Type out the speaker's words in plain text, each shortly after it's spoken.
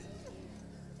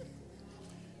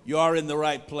You are in the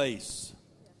right place.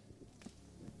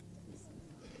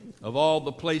 Of all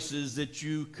the places that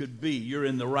you could be, you're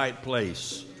in the right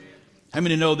place. How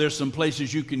many know there's some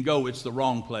places you can go, it's the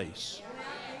wrong place?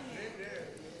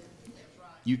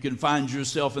 You can find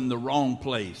yourself in the wrong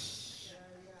place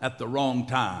at the wrong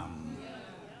time.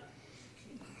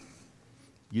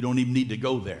 You don't even need to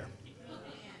go there.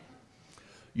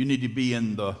 You need to be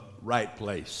in the right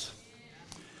place.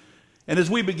 And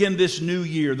as we begin this new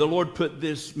year, the Lord put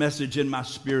this message in my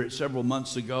spirit several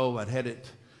months ago. I'd had it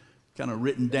kind of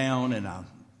written down, and I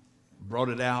brought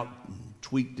it out and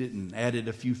tweaked it and added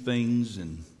a few things,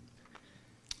 and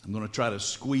I'm going to try to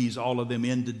squeeze all of them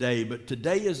in today. But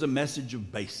today is a message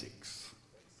of basics.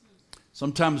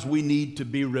 Sometimes we need to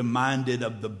be reminded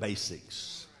of the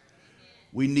basics.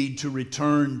 We need to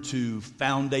return to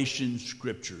foundation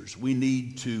scriptures. We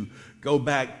need to go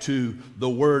back to the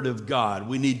Word of God.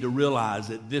 We need to realize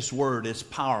that this Word is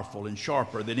powerful and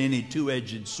sharper than any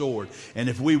two-edged sword. And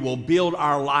if we will build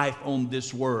our life on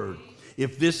this Word,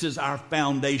 if this is our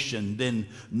foundation, then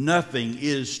nothing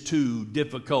is too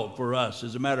difficult for us.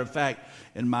 As a matter of fact,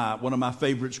 in one of my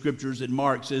favorite scriptures in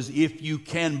Mark says, if you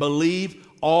can believe,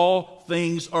 all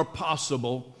things are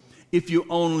possible if you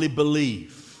only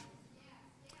believe.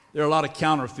 There are a lot of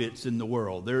counterfeits in the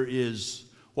world. There is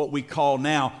what we call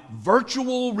now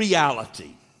virtual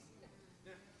reality.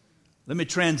 Let me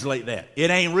translate that. It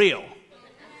ain't real.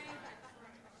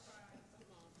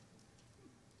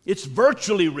 It's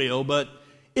virtually real, but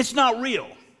it's not real.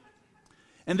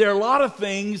 And there are a lot of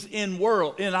things in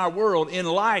our world, in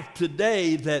life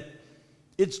today, that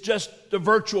it's just a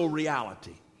virtual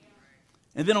reality.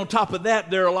 And then on top of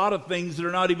that, there are a lot of things that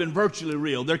are not even virtually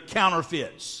real. They're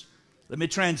counterfeits. Let me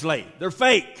translate. They're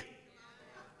fake.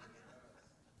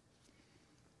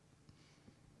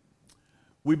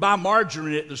 We buy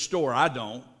margarine at the store. I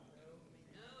don't.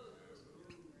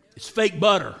 It's fake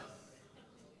butter.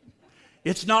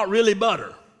 It's not really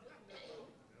butter.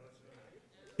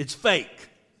 It's fake.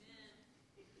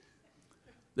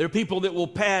 There are people that will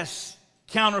pass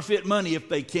counterfeit money if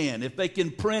they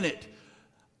can print it.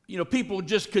 You know, people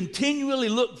just continually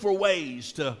look for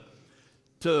ways to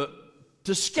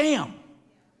scam.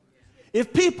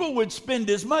 If people would spend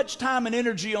as much time and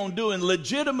energy on doing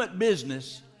legitimate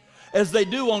business as they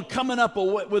do on coming up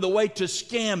with a way to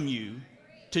scam you,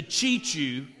 to cheat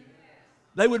you,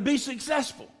 they would be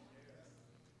successful.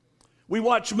 We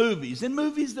watch movies. In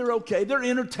movies, they're okay. They're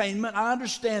entertainment. I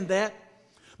understand that.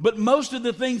 But most of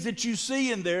the things that you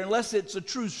see in there, unless it's a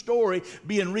true story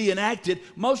being reenacted,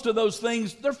 most of those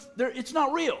things, it's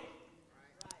not real.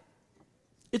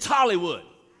 It's Hollywood.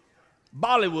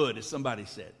 Bollywood, as somebody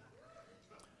said.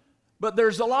 But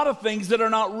there's a lot of things that are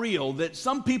not real, that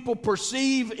some people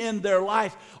perceive in their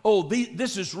life,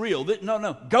 this is real.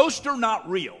 No, ghosts are not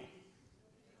real.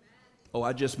 Oh,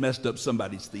 I just messed up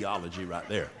somebody's theology right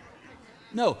there.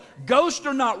 No, ghosts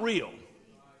are not real.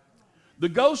 The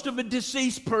ghost of a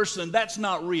deceased person, that's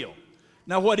not real.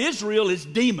 Now, what is real is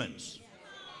demons.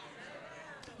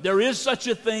 There is such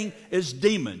a thing as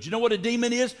demons. You know what a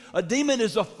demon is? A demon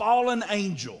is a fallen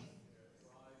angel.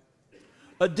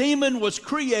 A demon was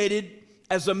created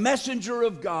as a messenger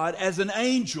of God, as an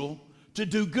angel, to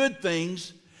do good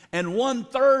things, and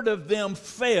 1/3 of them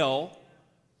fell,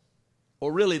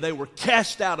 or really they were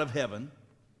cast out of heaven,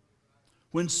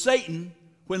 when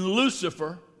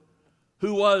Lucifer,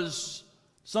 who was,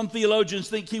 some theologians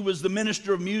think he was the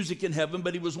minister of music in heaven,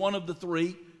 but he was one of the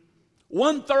three,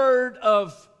 1/3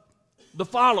 of the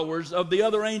followers of the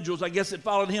other angels, I guess that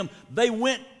followed him, they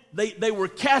were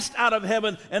cast out of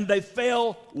heaven and they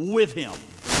fell with him.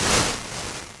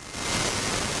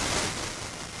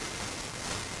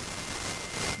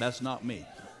 That's not me.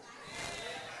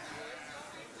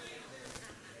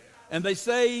 And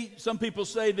some people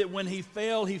say that when he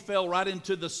fell right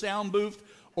into the sound booth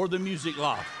or the music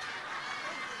loft.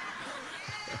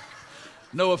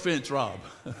 No offense, Rob.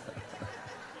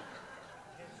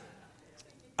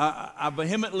 I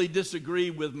vehemently disagree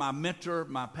with my mentor,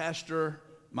 my pastor,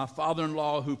 my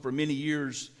father-in-law, who for many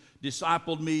years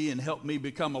discipled me and helped me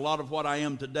become a lot of what I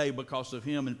am today because of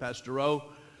him and Pastor O.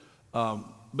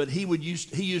 But he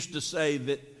used to say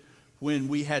that when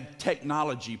we had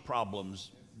technology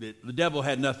problems, that the devil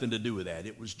had nothing to do with that.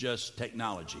 It was just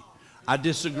technology. I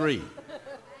disagree.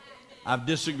 I've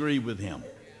disagreed with him.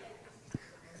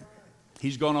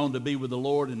 He's gone on to be with the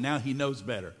Lord, and now he knows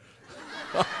better.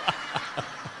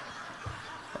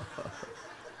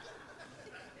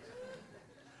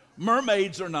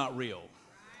 Mermaids are not real.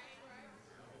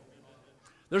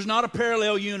 There's not a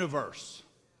parallel universe.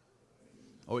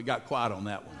 Oh, it got quiet on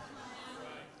that one.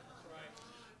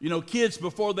 You know, kids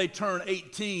before they turn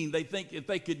 18, they think if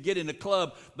they could get in a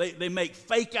club, they make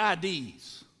fake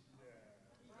IDs.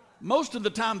 Most of the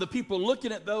time, the people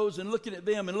looking at those and looking at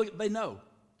them they know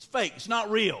it's fake. It's not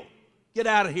real. Get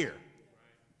out of here.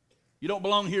 You don't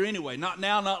belong here anyway. Not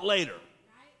now, not later.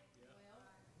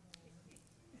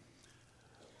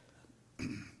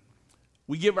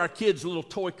 We give our kids little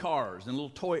toy cars and little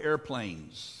toy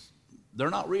airplanes. They're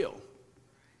not real.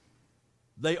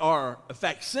 They are a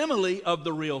facsimile of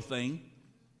the real thing,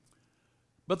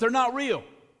 but they're not real.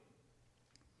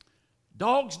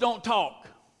 Dogs don't talk,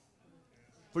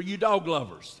 for you dog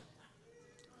lovers.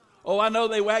 Oh, I know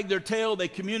they wag their tail, they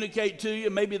communicate to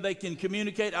you, maybe they can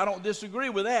communicate. I don't disagree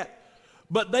with that.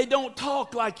 But they don't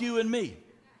talk like you and me.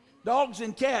 Dogs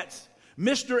and cats.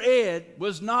 Mr. Ed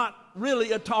was not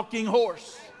really a talking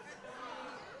horse.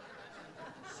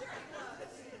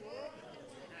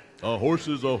 A horse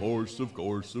is a horse, of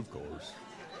course, of course.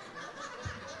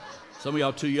 Some of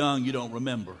y'all too young, you don't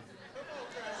remember.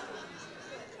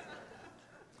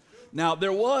 Now,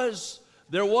 there was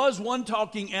one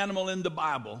talking animal in the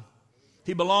Bible.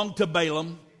 He belonged to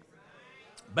Balaam.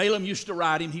 Balaam used to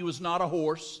ride him. He was not a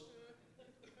horse.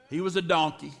 He was a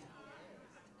donkey.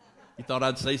 You thought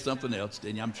I'd say something else,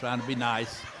 didn't you? I'm trying to be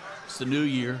nice. It's the new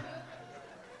year.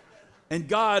 And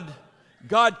God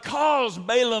caused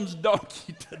Balaam's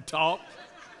donkey to talk.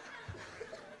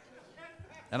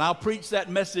 And I'll preach that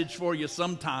message for you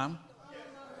sometime.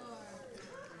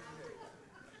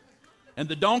 And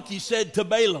the donkey said to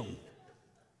Balaam,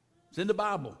 it's in the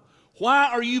Bible, why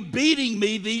are you beating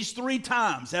me these 3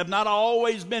 times? Have not I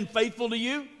always been faithful to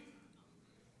you?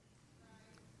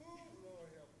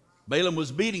 Balaam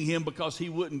was beating him because he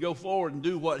wouldn't go forward and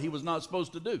do what he was not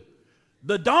supposed to do.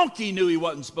 The donkey knew he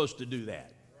wasn't supposed to do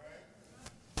that.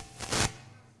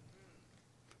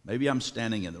 Maybe I'm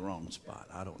standing in the wrong spot.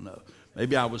 I don't know.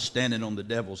 Maybe I was standing on the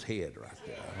devil's head right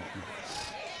there. I don't know.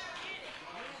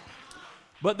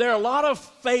 But there are a lot of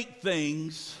fake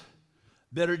things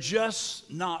that are just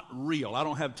not real. I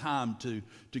don't have time to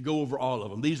go over all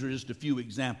of them. These are just a few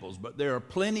examples, but there are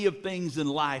plenty of things in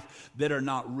life that are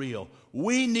not real.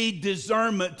 We need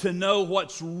discernment to know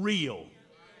what's real.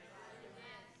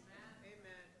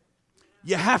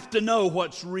 You have to know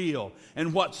what's real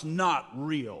and what's not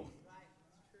real.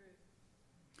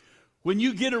 When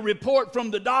you get a report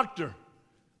from the doctor,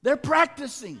 they're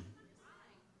practicing.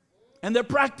 And they're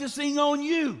practicing on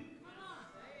you.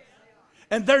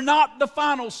 And they're not the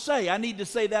final say. I need to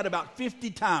say that about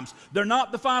 50 times. They're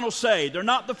not the final say. They're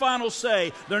not the final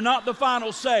say. They're not the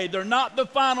final say. They're not the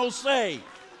final say.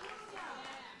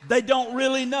 They don't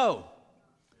really know.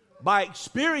 By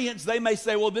experience, they may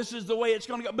say, well, this is the way it's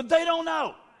going to go. But they don't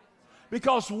know.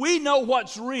 Because we know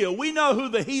what's real. We know who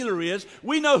the healer is.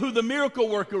 We know who the miracle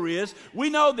worker is. We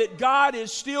know that God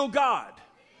is still God.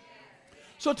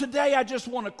 So today I just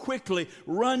want to quickly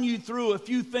run you through a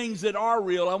few things that are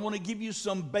real. I want to give you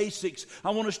some basics.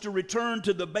 I want us to return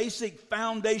to the basic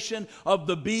foundation of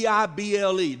the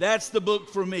Bible. That's the book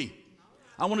for me.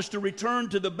 I want us to return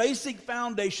to the basic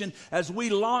foundation as we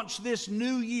launch this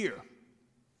new year.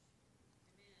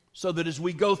 So that as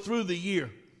we go through the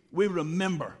year, we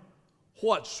remember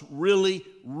what's really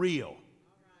real.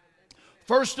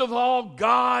 First of all,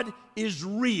 God is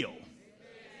real.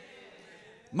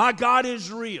 My God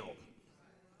is real.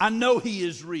 I know He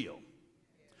is real.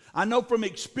 I know from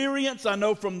experience, I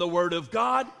know from the Word of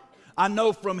God, I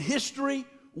know from history,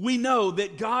 we know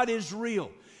that God is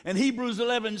real. And Hebrews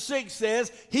 11:6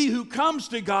 says, he who comes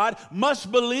to God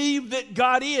must believe that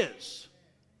God is.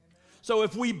 So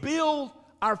if we build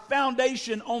our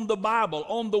foundation on the Bible,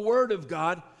 on the Word of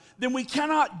God, then we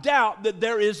cannot doubt that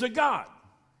there is a God.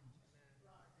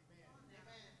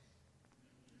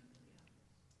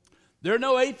 There are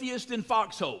no atheists in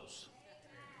foxholes.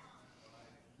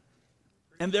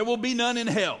 And there will be none in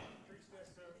hell.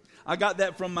 I got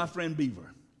that from my friend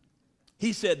Beaver.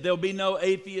 He said there'll be no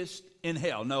atheists in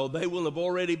hell. No, they will have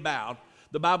already bowed.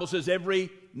 The Bible says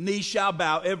every knee shall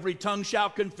bow, every tongue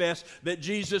shall confess that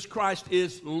Jesus Christ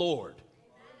is Lord.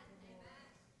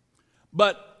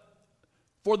 But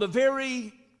for the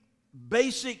very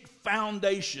basic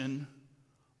foundation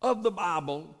of the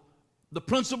Bible, the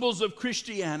principles of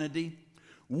Christianity,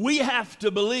 we have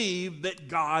to believe that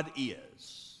God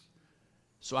is.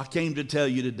 So I came to tell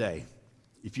you today,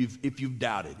 if you've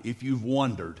doubted, if you've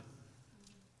wondered,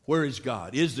 where is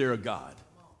God? Is there a God?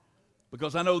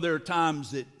 Because I know there are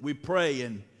times that we pray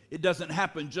and it doesn't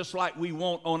happen just like we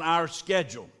want on our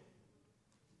schedule.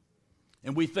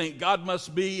 And we think God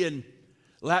must be in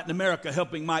Latin America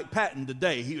helping Mike Patton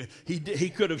today. He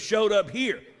could have showed up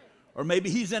here. Or maybe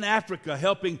he's in Africa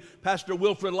helping Pastor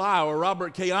Wilfred Lyle or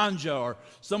Robert Kayanja or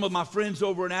some of my friends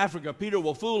over in Africa, Peter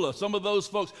Wafula, some of those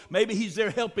folks. Maybe he's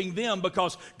there helping them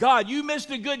because, God, you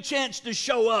missed a good chance to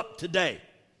show up today.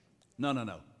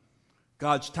 No.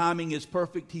 God's timing is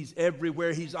perfect. He's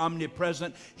everywhere. He's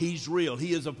omnipresent. He's real.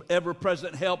 He is an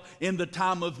ever-present help in the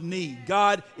time of need.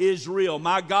 God is real.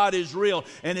 My God is real.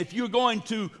 And if you're going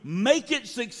to make it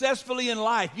successfully in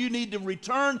life, you need to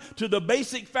return to the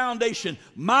basic foundation.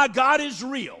 My God is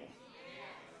real.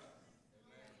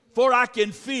 For I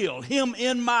can feel him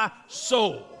in my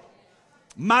soul.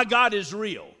 My God is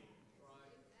real.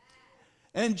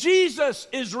 And Jesus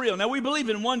is real. Now, we believe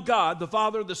in one God, the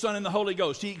Father, the Son, and the Holy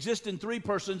Ghost. He exists in three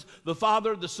persons, the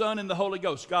Father, the Son, and the Holy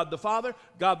Ghost. God the Father,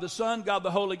 God the Son, God the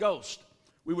Holy Ghost.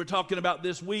 We were talking about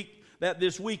this week,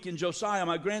 and Josiah,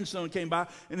 my grandson, came by,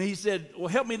 and he said, well,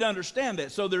 help me to understand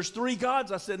that. So there's three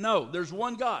gods? I said, no, there's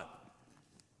one God.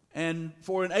 And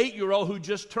for an 8-year-old who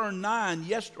just turned 9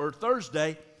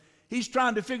 Thursday, he's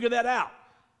trying to figure that out.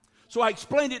 So I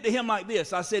explained it to him like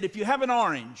this. I said, if you have an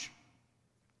orange,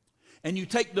 and you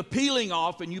take the peeling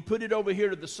off and you put it over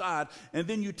here to the side, and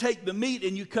then you take the meat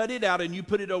and you cut it out and you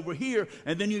put it over here,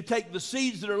 and then you take the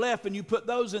seeds that are left and you put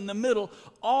those in the middle,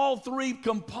 all three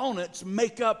components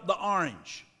make up the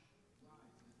orange.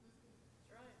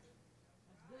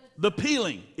 The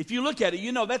peeling, if you look at it,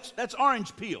 you know that's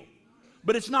orange peel,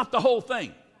 but it's not the whole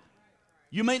thing.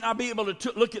 You may not be able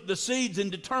to look at the seeds and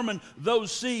determine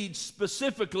those seeds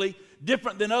specifically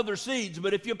different than other seeds,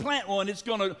 but if you plant one, it's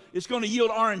going to yield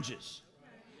oranges.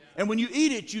 And when you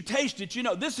eat it, you taste it, you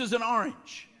know this is an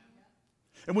orange.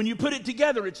 And when you put it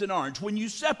together, it's an orange. When you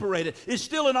separate it, it's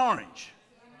still an orange.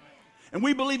 And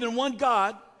we believe in one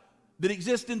God that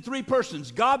exists in three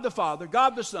persons: God the Father,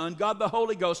 God the Son, God the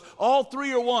Holy Ghost. All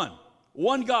three are one.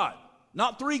 One God.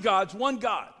 Not three gods, one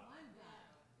God.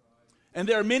 And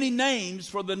there are many names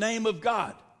for the name of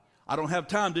God. I don't have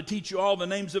time to teach you all the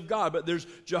names of God, but there's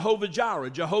Jehovah Jireh,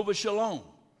 Jehovah Shalom,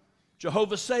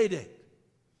 Jehovah Sadek,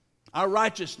 our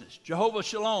righteousness, Jehovah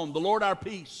Shalom, the Lord our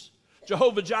peace,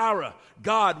 Jehovah Jireh,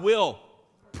 God will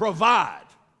provide.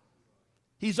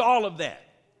 He's all of that.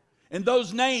 And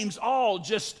those names all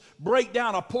just break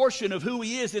down a portion of who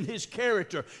he is and his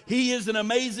character. He is an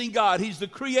amazing God. He's the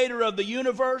creator of the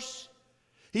universe.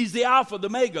 He's the Alpha, the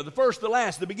Omega, the first, the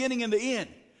last, the beginning and the end.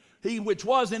 He which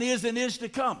was and is to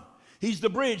come. He's the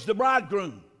bridge, the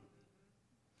bridegroom.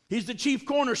 He's the chief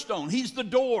cornerstone. He's the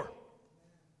door.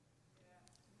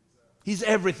 He's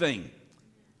everything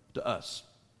to us.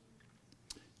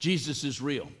 Jesus is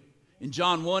real. In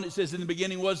John 1, it says, in the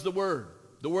beginning was the Word.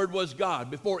 The Word was God.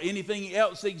 Before anything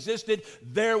else existed,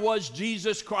 there was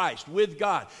Jesus Christ with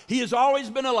God. He has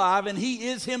always been alive, and he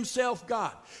is himself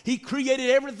God. He created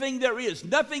everything there is.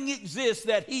 Nothing exists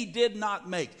that he did not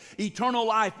make. Eternal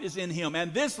life is in him.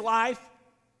 And this life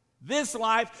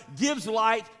gives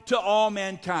light to all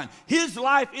mankind. His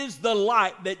life is the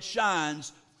light that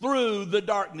shines through the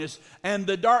darkness. And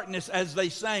the darkness, as they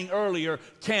sang earlier,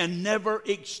 can never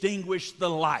extinguish the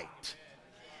light.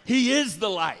 He is the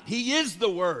light. He is the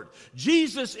Word.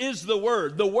 Jesus is the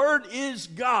Word. The Word is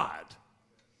God.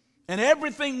 And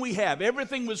everything we have,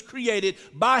 everything was created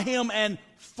by him and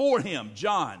for him.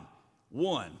 John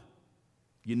 1.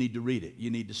 You need to read it. You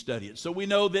need to study it. So we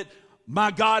know that my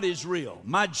God is real.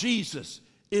 My Jesus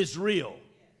is real.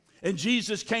 And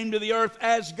Jesus came to the earth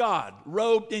as God,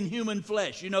 robed in human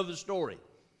flesh. You know the story.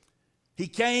 He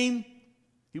came.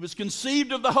 He was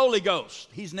conceived of the Holy Ghost.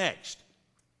 He's next.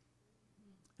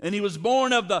 And he was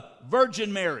born of the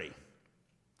Virgin Mary.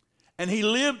 And he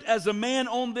lived as a man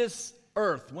on this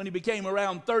earth when he became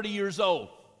around 30 years old.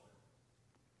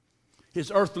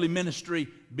 His earthly ministry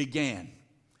began.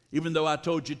 Even though I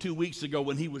told you 2 weeks ago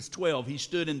when he was 12, he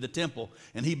stood in the temple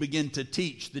and he began to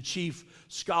teach the chief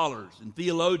scholars and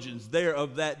theologians there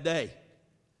of that day.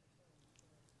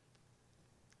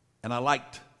 And I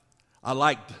liked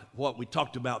what we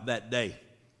talked about that day.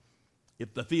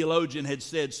 If the theologian had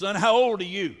said, son, how old are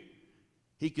you?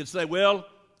 He could say, well,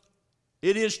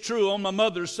 it is true on my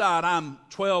mother's side, I'm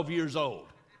 12 years old.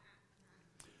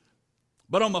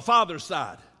 But on my father's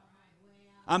side,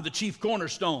 I'm the chief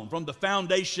cornerstone from the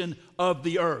foundation of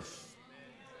the earth.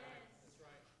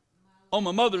 On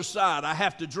my mother's side, I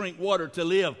have to drink water to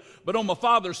live. But on my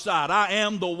father's side, I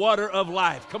am the water of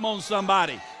life. Come on,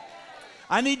 somebody.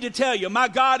 I need to tell you, my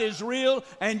God is real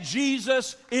and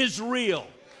Jesus is real.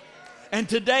 And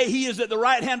today he is at the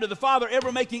right hand of the Father,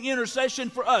 ever making intercession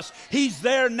for us. He's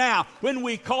there now. When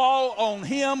we call on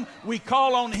him, we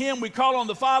call on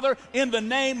the Father in the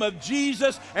name of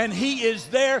Jesus, and he is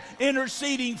there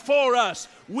interceding for us.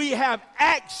 We have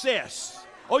access.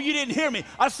 Oh, you didn't hear me.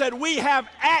 I said we have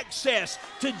access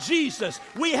to Jesus.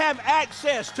 We have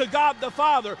access to God the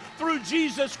Father through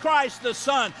Jesus Christ the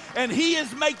Son. And He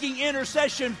is making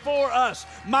intercession for us.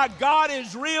 My God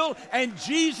is real and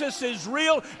Jesus is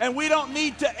real, and we don't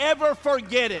need to ever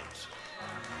forget it.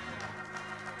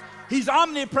 He's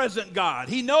omnipresent God.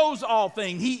 He knows all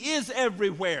things. He is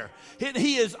everywhere.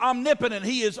 He is omnipotent.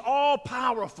 He is all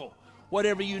powerful.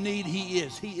 Whatever you need, He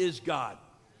is. He is God.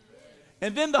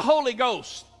 And then the Holy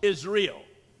Ghost is real.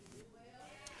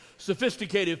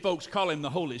 Sophisticated folks call Him the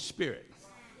Holy Spirit.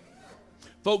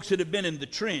 Folks that have been in the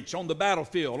trench, on the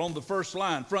battlefield, on the first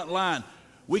line, front line,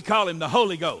 we call Him the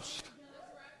Holy Ghost.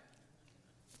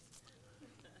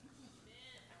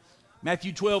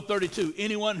 Matthew 12:32,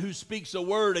 anyone who speaks a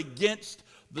word against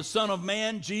the Son of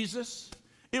Man, Jesus,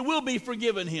 it will be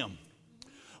forgiven him.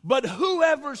 But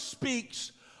whoever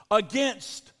speaks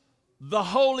against the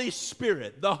Holy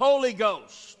Spirit, the Holy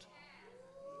Ghost,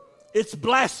 it's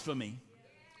blasphemy.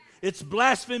 It's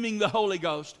blaspheming the Holy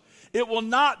Ghost. It will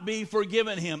not be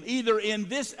forgiven him, either in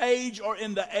this age or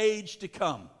in the age to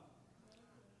come.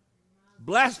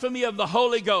 Blasphemy of the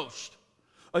Holy Ghost,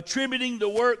 attributing the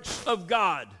works of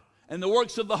God and the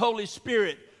works of the Holy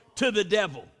Spirit to the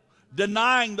devil,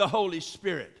 denying the Holy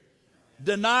Spirit,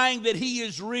 denying that He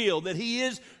is real, that He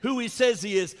is who He says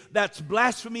He is. That's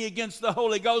blasphemy against the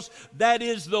Holy Ghost. That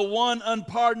is the one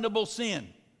unpardonable sin.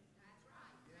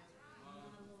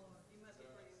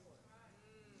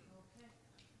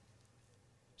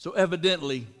 So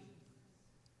evidently,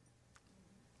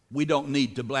 we don't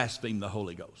need to blaspheme the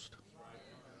Holy Ghost.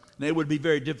 And it would be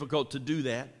very difficult to do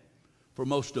that for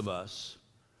most of us.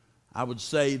 I would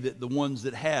say that the ones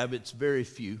that have, it's very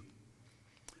few.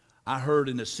 I heard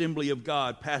an Assembly of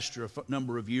God pastor a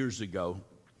number of years ago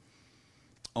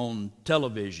on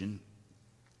television.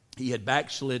 He had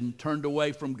backslidden, turned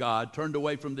away from God, turned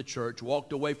away from the church,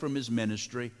 walked away from his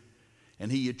ministry,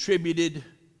 and he attributed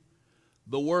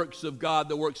the works of God,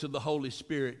 the works of the Holy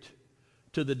Spirit,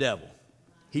 to the devil.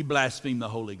 He blasphemed the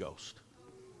Holy Ghost.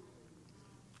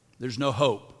 There's no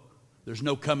hope. There's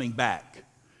no coming back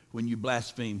when you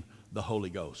blaspheme the Holy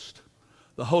Ghost.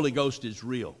 The Holy Ghost is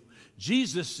real.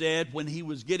 Jesus said when He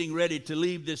was getting ready to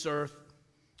leave this earth,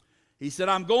 He said,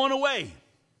 I'm going away.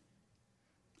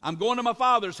 I'm going to my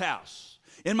Father's house.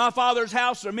 In my Father's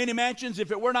house are many mansions.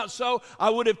 If it were not so, I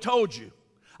would have told you.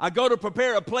 I go to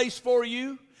prepare a place for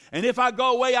you, and if I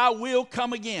go away, I will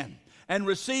come again and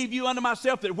receive you unto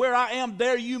myself, that where I am,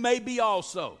 there you may be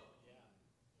also.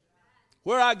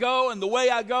 Where I go and the way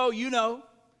I go, you know.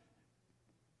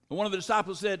 And one of the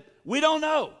disciples said, we don't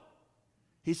know.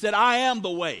 He said, I am the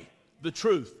way, the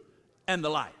truth, and the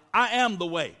light. I am the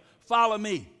way. Follow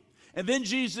me. And then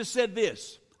Jesus said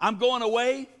this, I'm going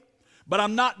away, but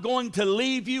I'm not going to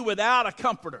leave you without a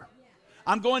comforter.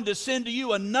 I'm going to send to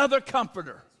you another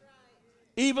comforter,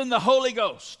 even the Holy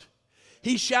Ghost.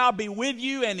 He shall be with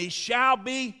you, and He shall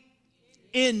be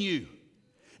in you.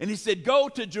 And He said, go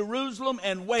to Jerusalem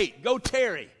and wait. Go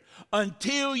tarry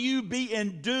until you be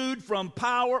endued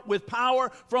with power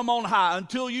from on high,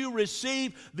 until you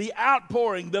receive the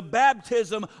outpouring, the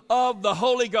baptism of the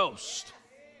Holy Ghost.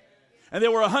 And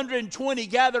there were 120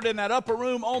 gathered in that upper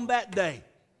room on that day.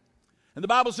 And the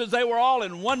Bible says they were all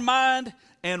in one mind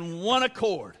and one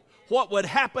accord. What would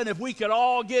happen if we could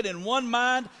all get in one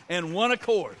mind and one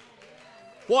accord?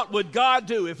 What would God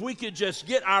do if we could just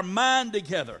get our mind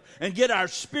together and get our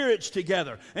spirits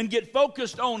together and get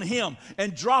focused on Him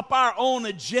and drop our own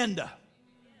agenda?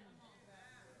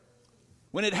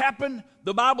 When it happened,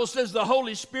 the Bible says the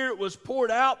Holy Spirit was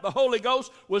poured out, the Holy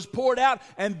Ghost was poured out,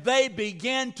 and they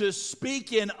began to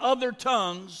speak in other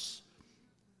tongues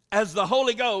as the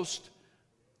Holy Ghost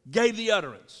gave the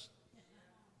utterance.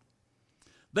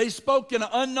 They spoke in an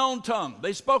unknown tongue.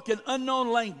 They spoke in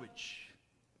unknown language.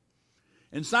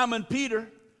 And Simon Peter,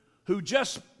 who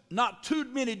just not too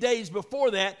many days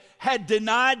before that had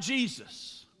denied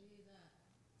Jesus.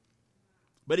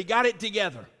 But he got it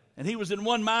together. And he was in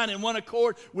one mind and one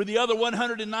accord with the other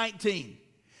 119.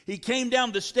 He came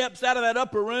down the steps out of that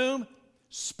upper room,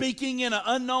 speaking in an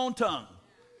unknown tongue,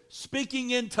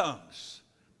 speaking in tongues,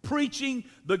 preaching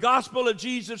the gospel of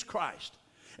Jesus Christ.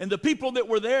 And the people that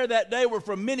were there that day were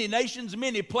from many nations,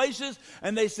 many places,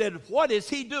 and they said, what is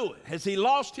he doing? Has he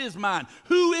lost his mind?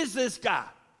 Who is this guy?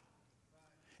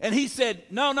 And he said,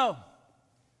 no.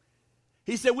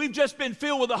 He said, we've just been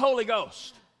filled with the Holy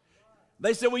Ghost.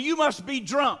 They said, well, you must be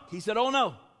drunk. He said, oh,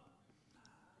 no.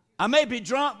 I may be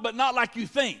drunk, but not like you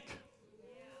think.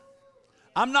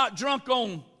 I'm not drunk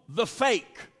on the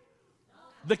fake,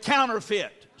 the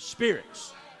counterfeit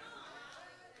spirits.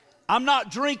 I'm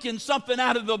not drinking something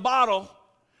out of the bottle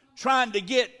trying to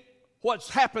get what's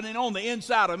happening on the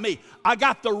inside of me. I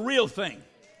got the real thing.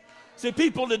 See,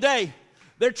 people today,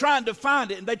 they're trying to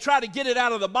find it, and they try to get it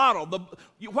out of the bottle.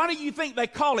 Why do you think they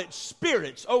call it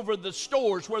spirits over the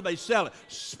stores where they sell it?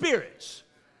 Spirits.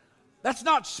 That's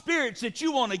not spirits that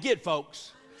you want to get,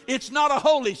 folks. It's not a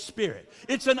Holy Spirit.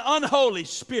 It's an unholy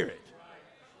spirit.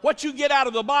 What you get out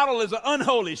of the bottle is an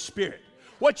unholy spirit.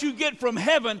 What you get from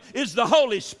heaven is the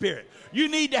Holy Spirit. You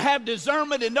need to have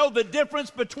discernment and know the difference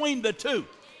between the two.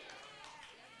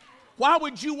 Why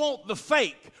would you want the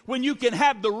fake when you can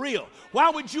have the real? Why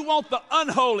would you want the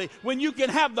unholy when you can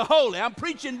have the holy? I'm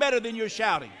preaching better than you're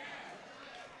shouting.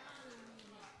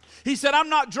 He said, I'm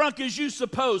not drunk as you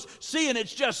suppose, seeing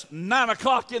it's just 9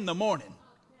 o'clock in the morning.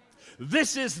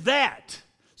 This is that.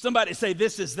 Somebody say,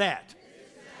 this is that.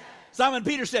 Simon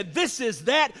Peter said, this is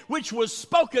that which was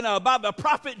spoken of by the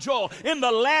prophet Joel. In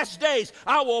the last days,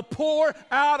 I will pour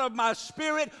out of my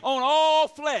spirit on all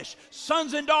flesh.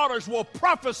 Sons and daughters will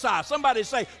prophesy. Somebody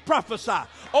say, prophesy.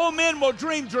 Old men will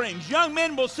dream dreams. Young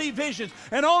men will see visions.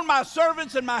 And on my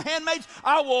servants and my handmaids,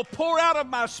 I will pour out of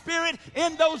my spirit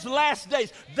in those last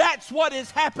days. That's what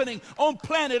is happening on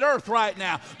planet Earth right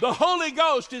now. The Holy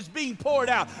Ghost is being poured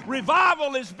out.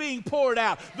 Revival is being poured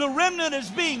out. The remnant is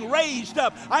being raised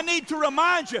up. I need to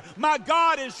remind you, my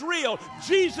God is real,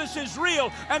 Jesus is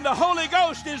real, and the Holy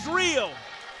Ghost is real.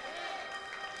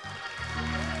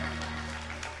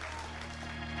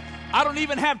 I don't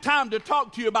even have time to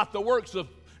talk to you about the works of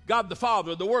God the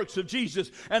Father, the works of Jesus,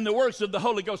 and the works of the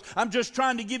Holy Ghost. I'm just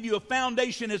trying to give you a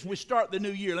foundation as we start the new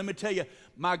year. Let me tell you,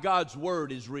 my God's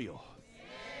Word is real.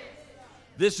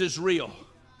 This is real.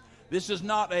 This is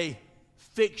not a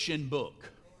fiction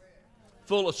book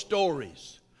full of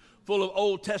stories, full of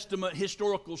Old Testament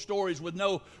historical stories with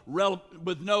no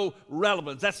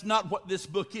relevance. That's not what this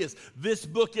book is. This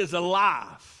book is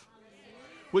alive.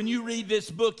 When you read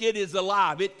this book, it is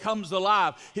alive. It comes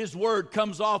alive. His Word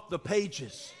comes off the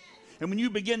pages. And when you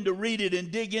begin to read it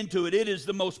and dig into it, it is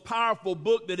the most powerful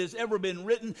book that has ever been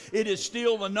written. It is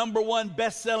still the #1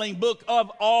 best-selling book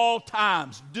of all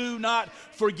times. Do not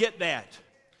forget that.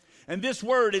 And this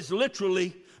Word is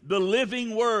literally the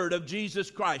living Word of Jesus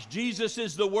Christ. Jesus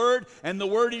is the Word, and the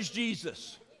Word is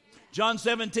Jesus. John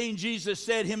 17, Jesus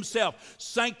said himself,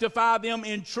 sanctify them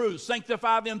in truth.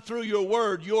 Sanctify them through your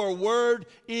Word. Your Word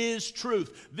is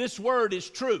truth. This Word is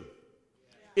true.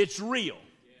 It's real.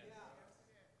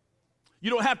 You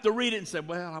don't have to read it and say,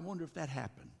 well, I wonder if that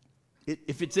happened.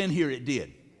 If it's in here, it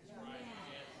did.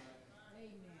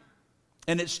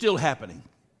 And it's still happening.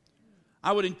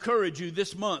 I would encourage you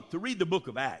this month to read the book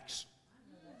of Acts.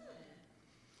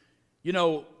 You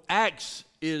know, Acts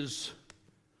is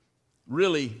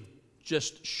really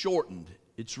just shortened.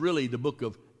 It's really the book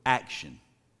of action.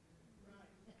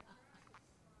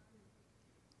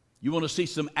 You want to see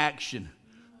some action?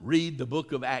 Read the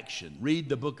book of action. Read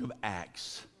the book of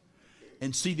Acts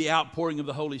and see the outpouring of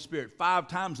the Holy Spirit. 5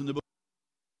 times in the book,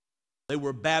 they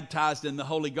were baptized in the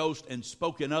Holy Ghost and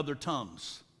spoke in other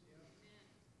tongues.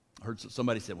 I heard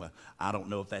somebody say, well, I don't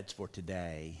know if that's for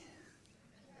today.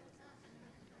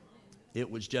 It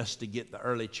was just to get the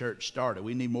early church started.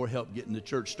 We need more help getting the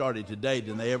church started today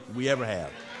than we ever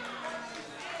have.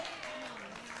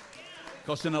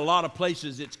 Because in a lot of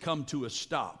places, it's come to a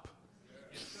stop.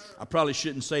 I probably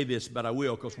shouldn't say this, but I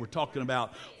will, because we're talking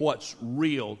about what's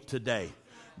real today.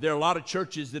 There are a lot of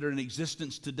churches that are in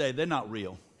existence today. They're not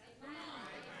real.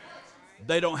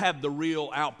 They don't have the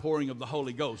real outpouring of the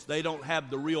Holy Ghost. They don't have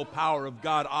the real power of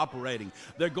God operating.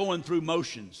 They're going through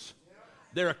motions.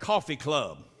 They're a coffee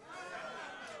club.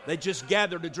 They just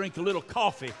gather to drink a little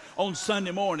coffee on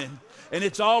Sunday morning, and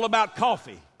it's all about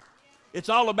coffee. It's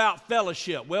all about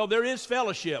fellowship. Well, there is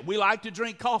fellowship. We like to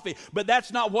drink coffee, but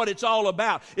that's not what it's all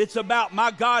about. It's about my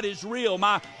God is real.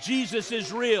 My Jesus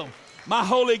is real. My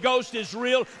Holy Ghost is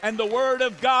real, and the Word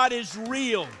of God is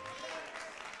real.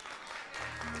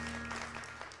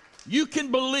 You can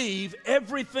believe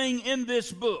everything in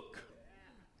this book,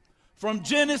 from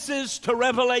Genesis to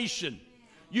Revelation.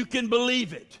 You can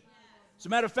believe it. As a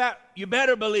matter of fact, you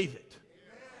better believe it.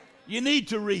 You need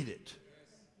to read it.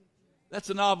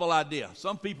 That's a novel idea.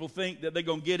 Some people think that they're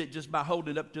going to get it just by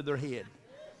holding it up to their head.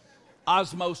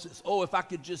 Osmosis. Oh, if I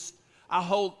could just,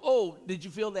 oh, did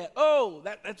you feel that? Oh,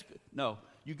 that's good. No,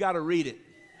 you got to read it.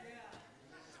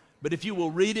 But if you will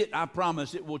read it, I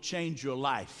promise it will change your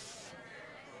life.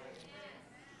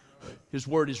 His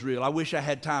Word is real. I wish I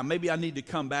had time. Maybe I need to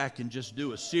come back and just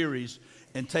do a series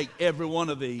and take every one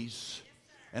of these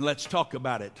and let's talk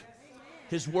about it.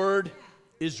 His Word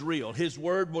is real. His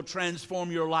Word will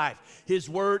transform your life. His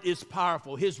Word is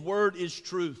powerful. His Word is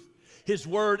truth. His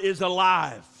Word is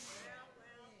alive.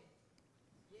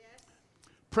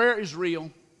 Prayer is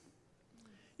real.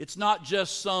 It's not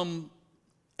just some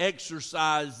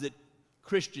exercise that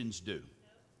Christians do.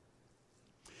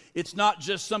 It's not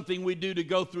just something we do to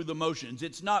go through the motions.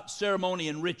 It's not ceremony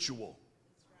and ritual.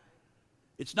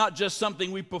 It's not just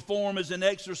something we perform as an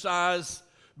exercise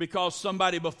because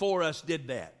somebody before us did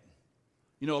that.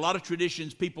 You know, a lot of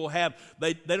traditions people have,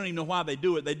 they don't even know why they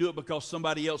do it. They do it because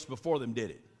somebody else before them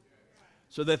did it.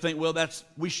 So they think, well,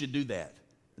 we should do that.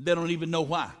 They don't even know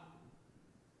why.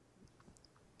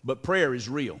 But prayer is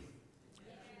real.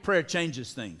 Prayer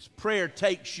changes things. Prayer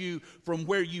takes you from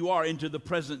where you are into the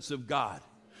presence of God.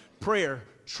 Prayer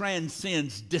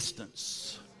transcends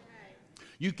distance.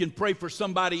 You can pray for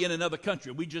somebody in another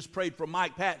country. We just prayed for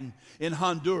Mike Patton in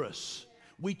Honduras.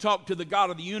 We talked to the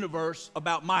God of the universe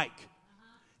about Mike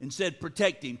and said,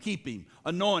 protect him, keep him,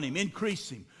 anoint him, increase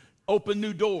him, open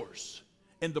new doors.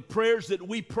 And the prayers that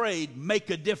we prayed make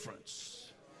a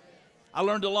difference. I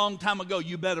learned a long time ago,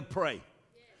 you better pray.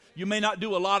 You may not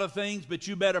do a lot of things, but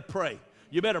you better pray.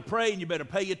 You better pray and you better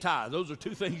pay your tithes. Those are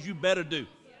two things you better do.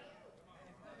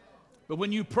 But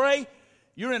when you pray,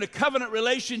 you're in a covenant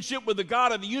relationship with the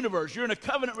God of the universe. You're in a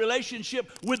covenant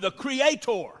relationship with the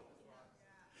Creator.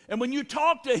 And when you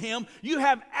talk to Him, you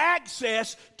have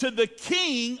access to the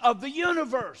King of the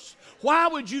universe. Why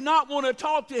would you not want to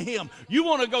talk to Him? You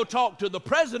want to go talk to the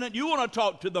president. You want to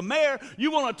talk to the mayor. You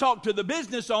want to talk to the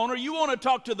business owner. You want to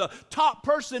talk to the top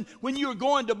person when you're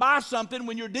going to buy something,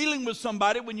 when you're dealing with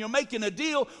somebody, when you're making a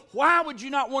deal. Why would you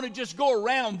not want to just go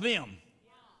around them?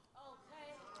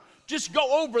 Just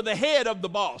go over the head of the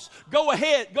boss. Go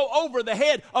over the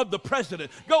head of the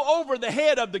president. Go over the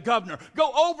head of the governor.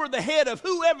 Go over the head of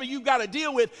whoever you've got to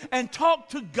deal with and talk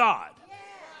to God.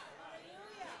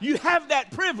 You have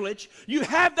that privilege. You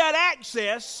have that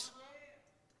access.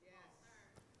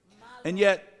 And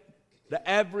yet, the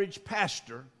average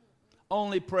pastor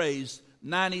only prays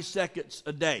 90 seconds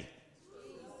a day.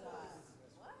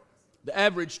 The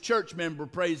average church member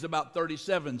prays about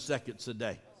 37 seconds a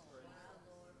day.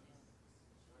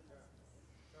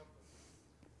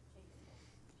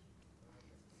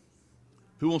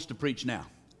 Who wants to preach now?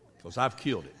 Because I've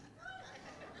killed it.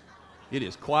 It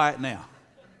is quiet now.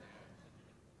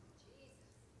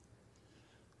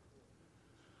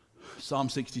 Psalm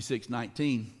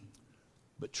 66:19.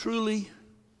 But truly,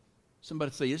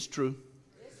 somebody say it's true.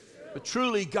 But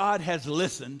truly God has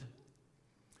listened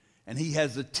and He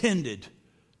has attended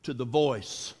to the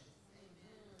voice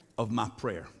of my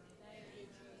prayer.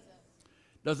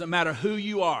 Doesn't matter who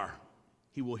you are,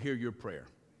 He will hear your prayer.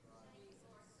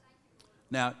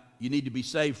 Now, you need to be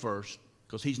saved first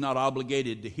because He's not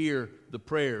obligated to hear the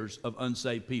prayers of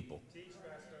unsaved people.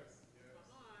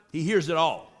 He hears it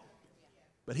all.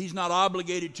 But He's not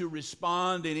obligated to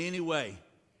respond in any way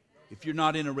if you're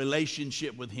not in a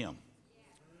relationship with Him.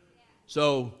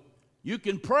 So, you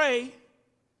can pray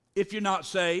if you're not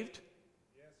saved.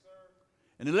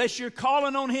 And unless you're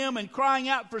calling on Him and crying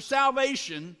out for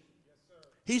salvation,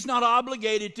 He's not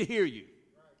obligated to hear you.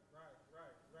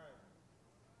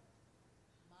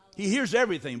 He hears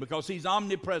everything because He's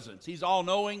omnipresent. He's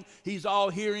all-knowing. He's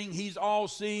all-hearing. He's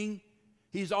all-seeing.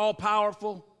 He's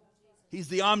all-powerful. He's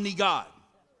the omni-God.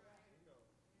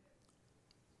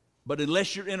 But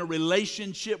unless you're in a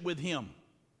relationship with Him,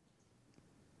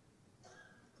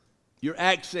 your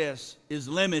access is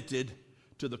limited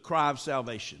to the cry of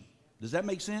salvation. Does that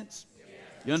make sense?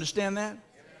 You understand that?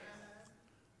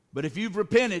 But if you've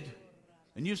repented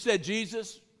and you've said,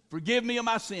 Jesus, forgive me of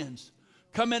my sins.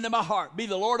 Come into my heart. Be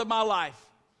the Lord of my life.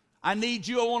 I need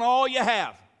you. I want all you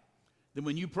have. Then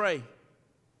when you pray,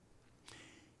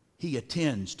 He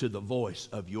attends to the voice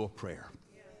of your prayer.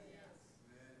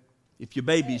 If your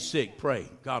baby's sick, pray.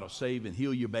 God will save and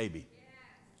heal your baby.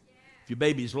 If your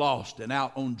baby's lost and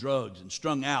out on drugs and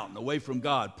strung out and away from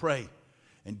God, pray.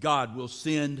 And God will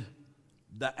send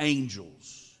the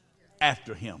angels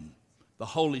after him, the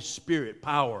Holy Spirit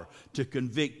power to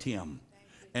convict him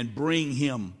and bring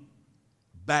him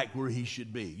back where he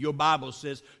should be. Your Bible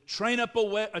says, train up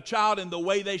a child in the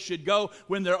way they should go.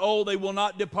 When they're old, they will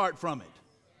not depart from it.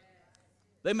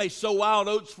 They may sow wild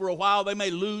oats for a while. They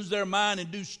may lose their mind and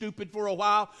do stupid for a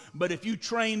while. But if you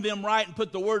train them right and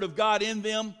put the Word of God in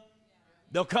them,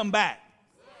 they'll come back.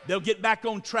 They'll get back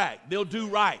on track. They'll do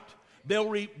right.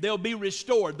 They'll be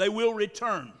restored. They will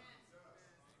return.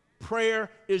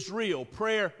 Prayer is real.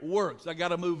 Prayer works. I got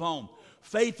to move home.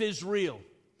 Faith is real.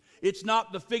 It's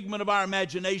not the figment of our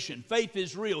imagination. Faith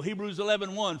is real. Hebrews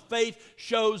 11:1. Faith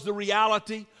shows the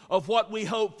reality of what we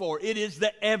hope for. It is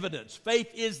the evidence. Faith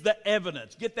is the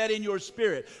evidence. Get that in your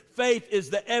spirit. Faith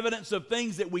is the evidence of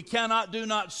things that we cannot do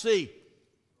not see.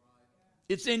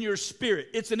 It's in your spirit.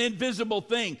 It's an invisible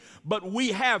thing. But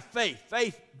we have faith.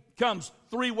 Faith comes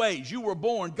three ways. You were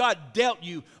born. God dealt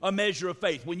you a measure of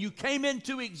faith. When you came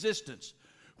into existence,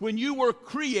 when you were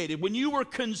created, when you were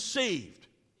conceived,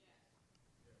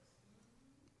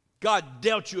 God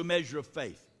dealt you a measure of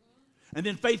faith. And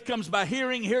then faith comes by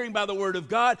hearing, hearing by the word of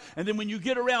God. And then when you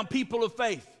get around people of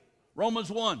faith, Romans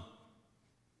 1,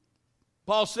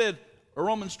 Paul said, or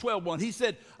Romans 12:1, he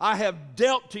said, I have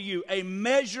dealt to you a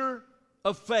measure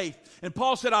of faith. And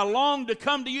Paul said, I long to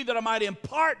come to you that I might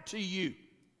impart to you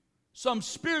some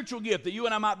spiritual gift that you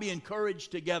and I might be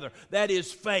encouraged together. That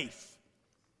is faith.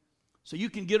 So you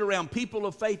can get around people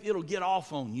of faith, it'll get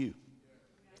off on you.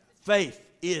 Faith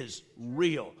is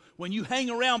real. When you hang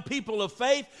around people of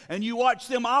faith and you watch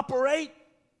them operate,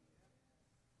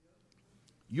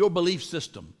 your belief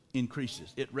system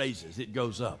increases, it raises, it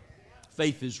goes up.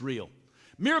 Faith is real.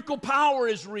 Miracle power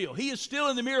is real. He is still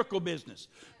in the miracle business.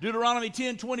 Deuteronomy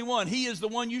 10:21, He is the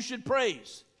one you should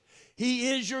praise.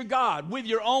 He is your God. With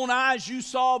your own eyes you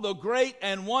saw the great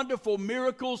and wonderful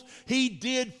miracles He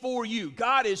did for you.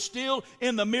 God is still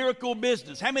in the miracle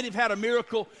business. How many have had a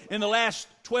miracle in the last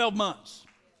 12 months?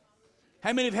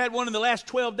 How many have had one in the last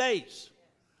 12 days?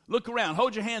 Look around.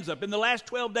 Hold your hands up. In the last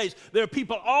 12 days, there are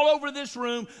people all over this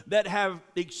room that have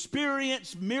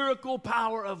experienced miracle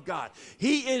power of God.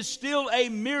 He is still a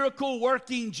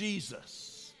miracle-working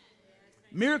Jesus.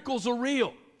 Miracles are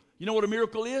real. You know what a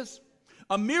miracle is?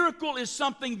 A miracle is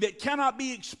something that cannot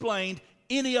be explained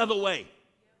any other way.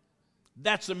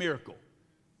 That's a miracle.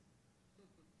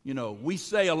 You know, we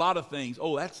say a lot of things,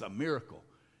 oh, that's a miracle.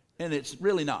 And it's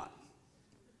really not.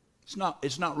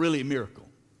 It's not really a miracle.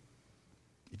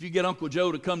 If you get Uncle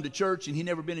Joe to come to church and he's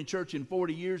never been in church in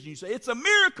 40 years and you say, it's a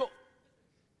miracle.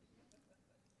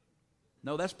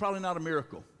 No, that's probably not a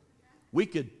miracle. We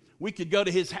could go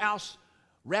to his house,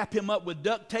 wrap him up with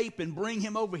duct tape and bring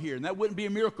him over here. And that wouldn't be a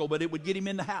miracle, but it would get him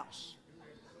in the house.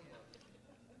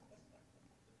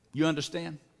 You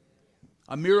understand?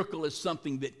 A miracle is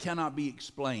something that cannot be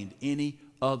explained any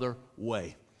other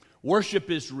way.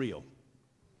 Worship is real.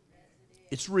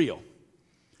 It's real.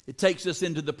 It takes us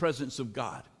into the presence of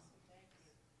God.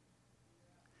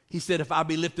 He said, if I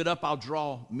be lifted up, I'll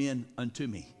draw men unto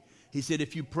me. He said,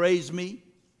 if you praise me,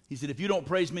 he said, if you don't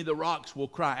praise me, the rocks will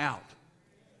cry out.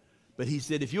 But he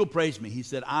said, if you'll praise me, he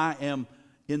said, I am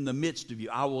in the midst of you.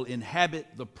 I will inhabit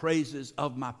the praises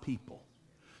of my people.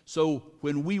 So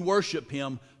when we worship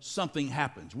him, something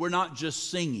happens. We're not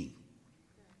just singing.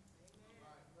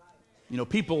 You know,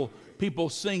 people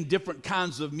sing different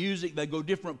kinds of music. They go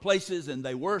different places and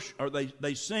they worship, or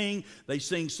they sing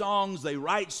songs, they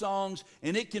write songs,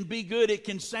 and it can be good, it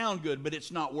can sound good, but it's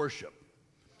not worship.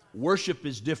 Worship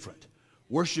is different.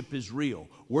 Worship is real.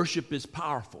 Worship is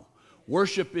powerful.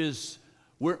 Worship is,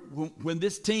 when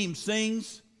this team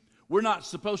sings, we're not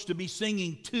supposed to be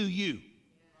singing to you.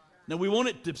 Now, we want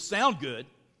it to sound good,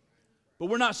 but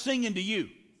we're not singing to you.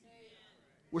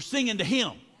 We're singing to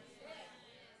him.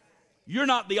 You're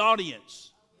not the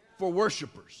audience for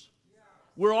worshipers.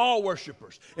 We're all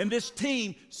worshipers. And this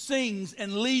team sings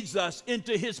and leads us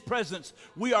into his presence.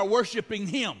 We are worshiping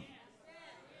him.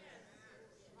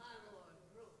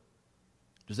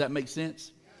 Does that make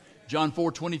sense? John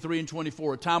 4:23 and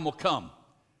 24. A time will come.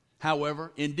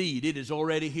 However, indeed, it is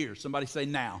already here. Somebody say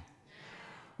now.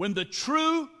 When the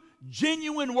true,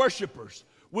 genuine worshipers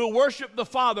will worship the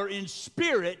Father in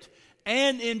spirit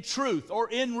and in truth, or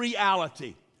in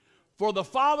reality. For the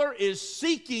Father is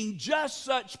seeking just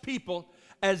such people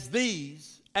as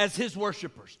these, as his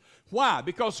worshipers. Why?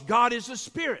 Because God is a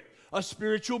spirit, a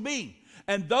spiritual being.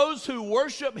 And those who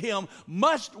worship him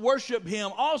must worship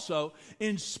him also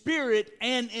in spirit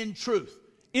and in truth,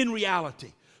 in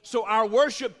reality. So our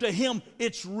worship to him,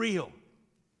 it's real.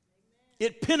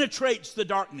 It penetrates the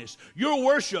darkness. Your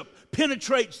worship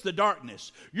penetrates the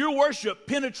darkness. Your worship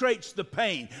penetrates the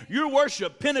pain. Your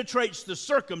worship penetrates the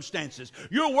circumstances.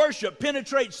 Your worship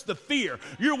penetrates the fear.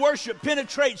 Your worship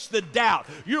penetrates the doubt.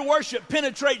 Your worship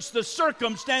penetrates the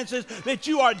circumstances that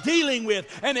you are dealing with,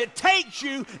 and it takes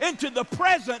you into the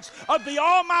presence of the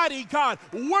Almighty God.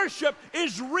 Worship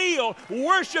is real.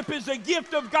 Worship is a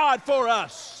gift of God for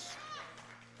us.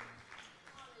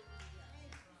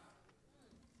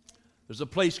 There's a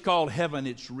place called heaven.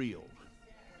 It's real.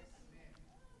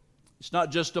 It's not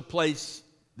just a place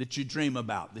that you dream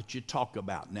about, that you talk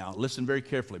about. Now, listen very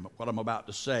carefully. What I'm about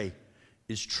to say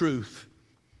is truth,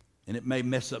 and it may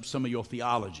mess up some of your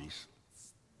theologies.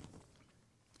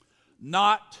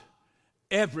 Not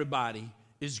everybody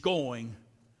is going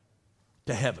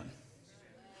to heaven.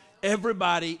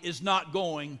 Everybody is not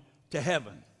going to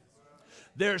heaven.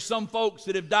 There are some folks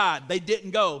that have died. They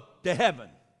didn't go to heaven.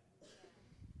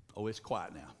 Oh, it's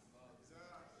quiet now.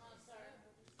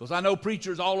 Because I know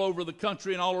preachers all over the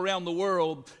country and all around the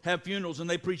world have funerals and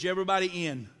they preach everybody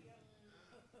in.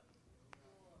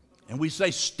 And we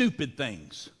say stupid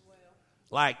things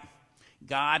like,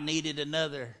 God needed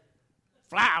another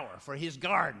flower for his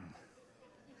garden.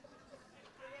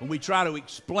 When we try to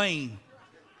explain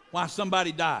why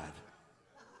somebody died.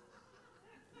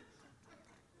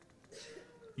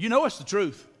 You know it's the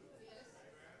truth.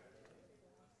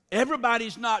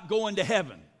 Everybody's not going to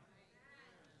heaven.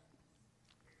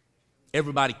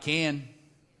 Everybody can.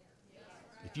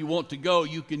 If you want to go,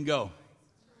 you can go.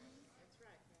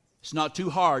 It's not too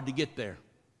hard to get there.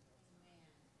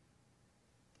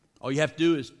 All you have to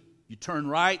do is you turn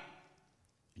right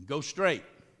and go straight.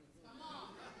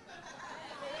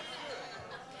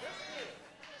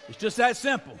 It's just that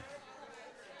simple.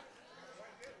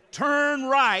 Turn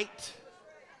right.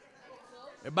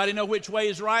 Everybody know which way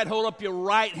is right? Hold up your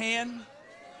right hand.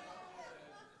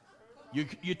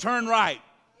 You turn right.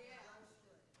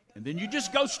 And then you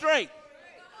just go straight.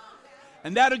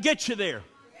 And that'll get you there.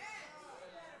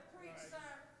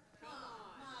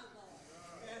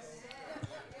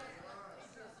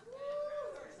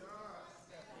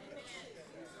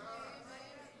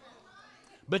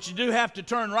 But you do have to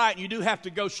turn right and you do have to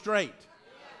go straight.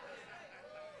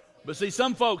 But see,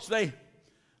 some folks, they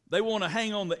want to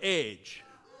hang on the edge.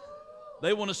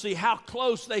 They want to see how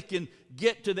close they can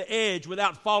get to the edge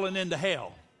without falling into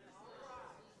hell.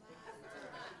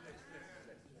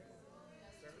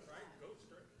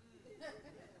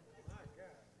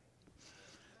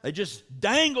 They just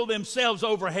dangle themselves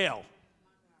over hell,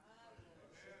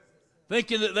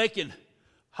 thinking that they can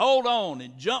hold on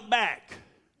and jump back.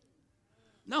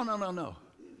 No.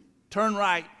 Turn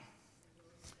right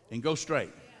and go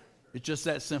straight. It's just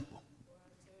that simple.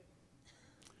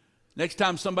 Next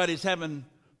time somebody's having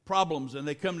problems and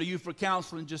they come to you for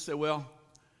counseling, just say, well,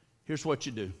 here's what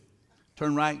you do.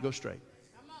 Turn right, go straight.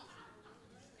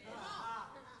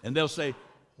 And they'll say,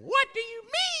 what do you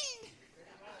mean?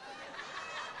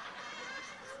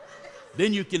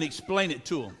 Then you can explain it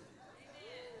to them.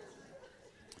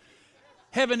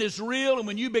 Heaven is real, and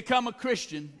when you become a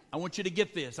Christian, I want you to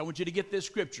get this. I want you to get this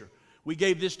scripture. We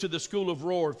gave this to the School of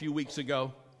Roar a few weeks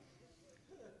ago.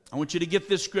 I want you to get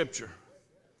this scripture.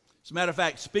 As a matter of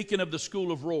fact, speaking of the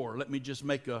School of Roar, let me just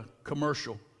make a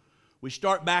commercial. We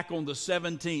start back on the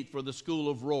 17th for the School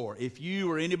of Roar. If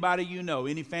you or anybody you know,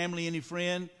 any family, any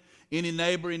friend, any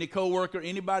neighbor, any coworker,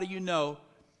 anybody you know,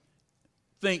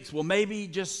 thinks, well, maybe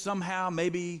just somehow,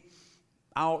 maybe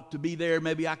I ought to be there,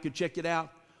 maybe I could check it out.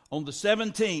 On the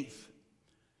 17th,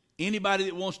 anybody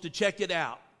that wants to check it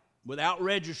out, without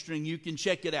registering, you can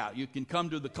check it out. You can come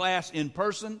to the class in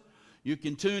person. You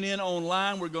can tune in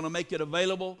online. We're going to make it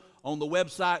available on the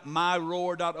website,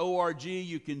 myroar.org.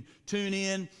 You can tune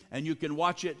in and you can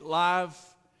watch it live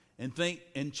and think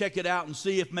and check it out and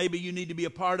see if maybe you need to be a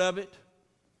part of it.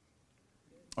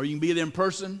 Or you can be there in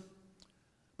person.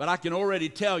 But I can already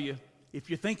tell you, if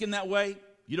you're thinking that way,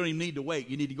 you don't even need to wait.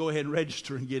 You need to go ahead and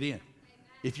register and get in.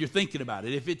 If you're thinking about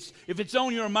it, if it's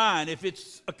on your mind, if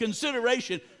it's a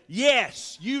consideration,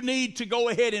 yes, you need to go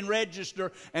ahead and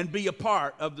register and be a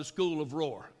part of the School of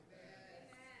Roar.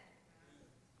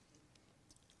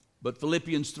 But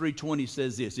Philippians 3:20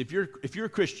 says this: if you're a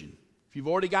Christian, if you've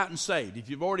already gotten saved, if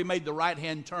you've already made the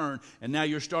right-hand turn and now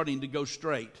you're starting to go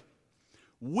straight,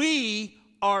 we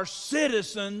are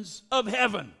citizens of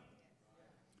heaven.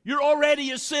 You're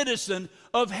already a citizen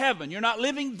of heaven. You're not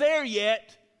living there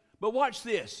yet. But watch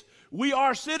this. We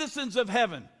are citizens of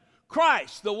heaven.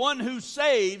 Christ, the one who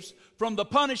saves from the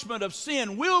punishment of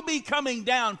sin, will be coming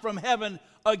down from heaven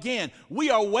again.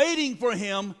 We are waiting for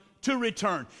him to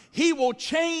return. He will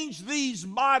change these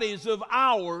bodies of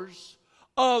ours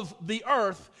of the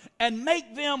earth and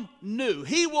make them new.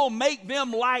 He will make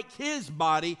them like his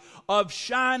body of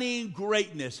shining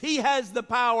greatness. He has the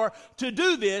power to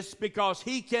do this because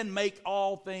he can make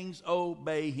all things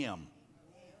obey him.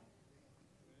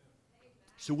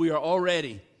 So we are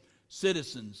already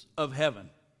citizens of heaven.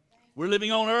 We're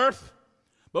living on earth,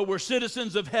 but we're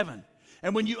citizens of heaven.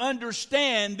 And when you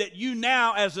understand that you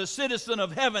now, as a citizen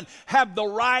of heaven, have the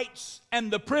rights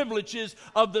and the privileges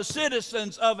of the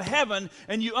citizens of heaven,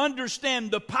 and you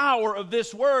understand the power of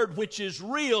this word, which is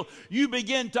real, you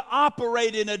begin to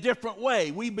operate in a different way.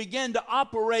 We begin to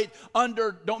operate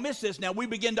under, don't miss this now, we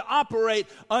begin to operate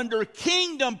under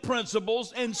kingdom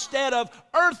principles instead of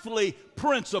earthly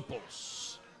principles.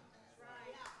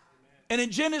 And in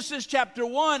Genesis chapter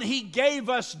 1, he gave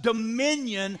us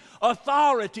dominion,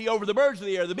 authority over the birds of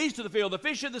the air, the beasts of the field, the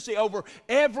fish of the sea, over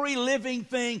every living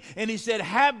thing. And he said,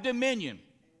 have dominion.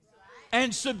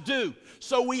 and subdue.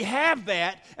 So we have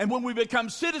that, and when we become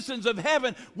citizens of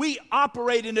heaven, we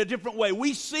operate in a different way.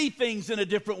 We see things in a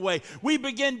different way. We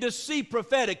begin to see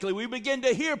prophetically. We begin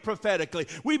to hear prophetically.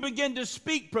 We begin to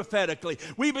speak prophetically.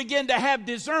 We begin to have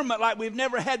discernment like we've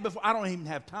never had before. I don't even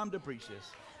have time to preach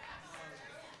this.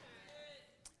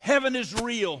 Heaven is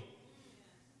real.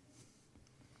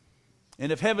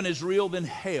 And if heaven is real, then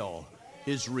hell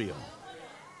is real.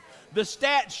 The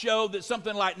stats show that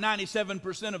something like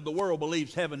 97% of the world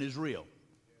believes heaven is real.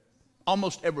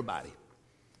 Almost everybody.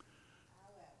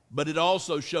 But it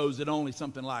also shows that only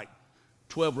something like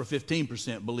 12 or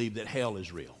 15% believe that hell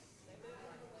is real.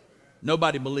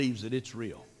 Nobody believes that it's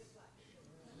real.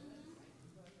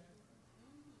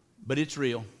 But it's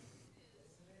real.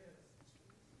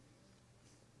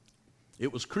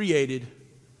 It was created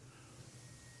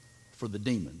for the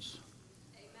demons.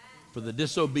 For the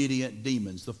disobedient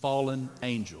demons, the fallen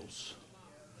angels.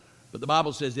 But the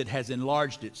Bible says it has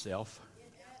enlarged itself.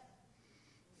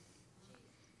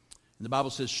 And the Bible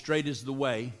says straight is the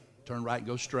way, turn right,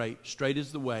 go straight. Straight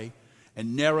is the way,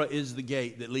 and narrow is the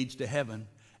gate that leads to heaven,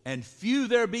 and few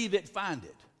there be that find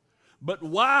it. But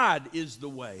wide is the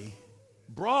way,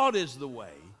 broad is the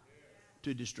way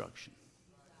to destruction.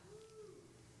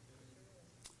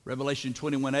 Revelation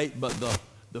 21:8, but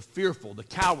the fearful, the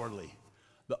cowardly,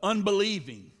 the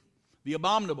unbelieving, the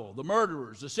abominable, the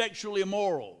murderers, the sexually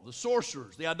immoral, the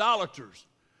sorcerers, the idolaters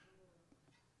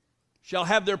shall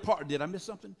have their part. Did I miss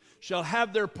something? Shall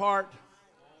have their part.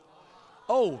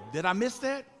 Oh, did I miss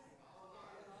that?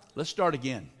 Let's start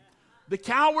again. The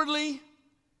cowardly,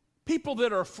 people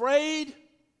that are afraid,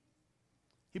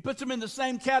 he puts them in the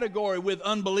same category with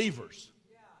unbelievers.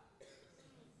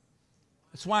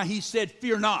 That's why he said,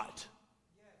 fear not.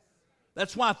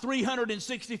 That's why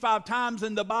 365 times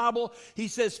in the Bible, he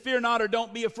says, fear not or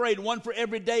don't be afraid. One for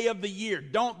every day of the year.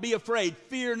 Don't be afraid.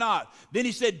 Fear not. Then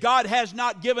he said, God has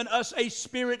not given us a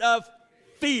spirit of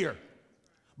fear,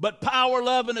 but power,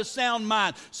 love, and a sound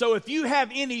mind. So if you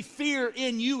have any fear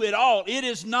in you at all, it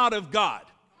is not of God.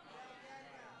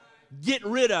 Get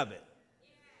rid of it.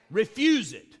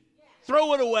 Refuse it.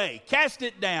 Throw it away. Cast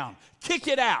it down. Kick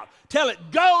it out. Tell it,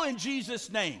 go in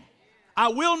Jesus' name. I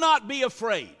will not be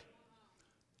afraid.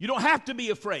 You don't have to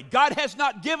be afraid. God has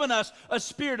not given us a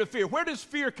spirit of fear. Where does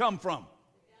fear come from?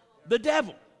 The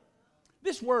devil.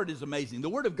 This word is amazing. The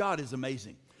word of God is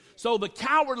amazing. So the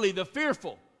cowardly, the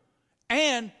fearful,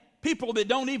 and people that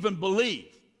don't even believe,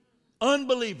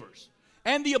 unbelievers,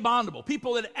 and the abominable,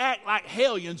 people that act like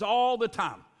hellions all the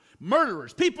time,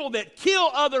 murderers, people that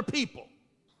kill other people,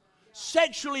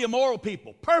 sexually immoral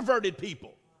people, perverted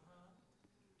people,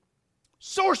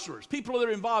 sorcerers, people that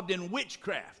are involved in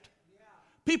witchcraft,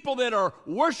 people that are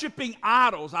worshiping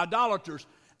idols, idolaters,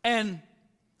 and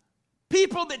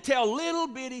people that tell little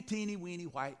bitty, teeny, weeny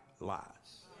white lies.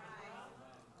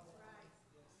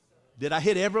 Did I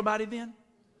hit everybody then?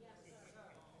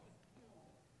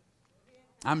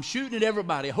 I'm shooting at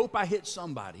everybody. I hope I hit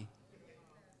somebody.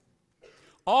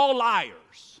 All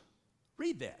liars.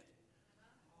 Read that.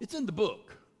 It's in the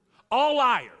book. All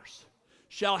liars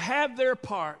shall have their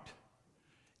part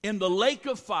in the lake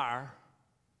of fire,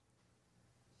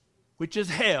 which is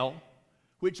hell,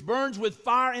 which burns with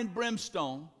fire and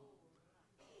brimstone.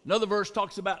 Another verse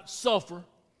talks about sulfur,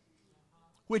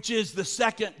 which is the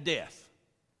second death.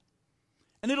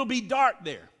 And it'll be dark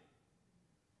there.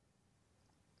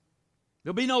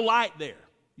 There'll be no light there.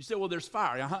 You say, well, there's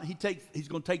fire. He's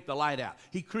going to take the light out.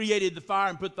 He created the fire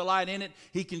and put the light in it.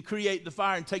 He can create the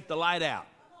fire and take the light out.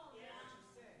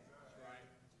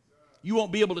 You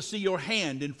won't be able to see your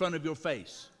hand in front of your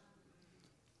face.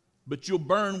 But you'll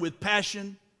burn with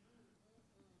passion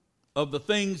of the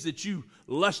things that you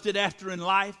lusted after in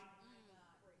life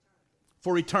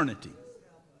for eternity.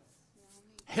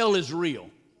 Hell is real.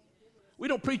 We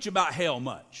don't preach about hell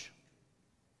much.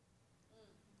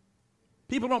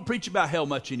 People don't preach about hell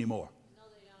much anymore.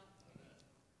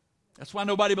 That's why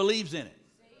nobody believes in it.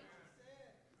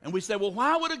 And we say, well,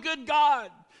 why would a good God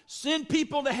send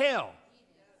people to hell?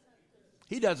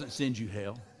 He doesn't send you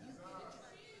hell.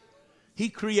 He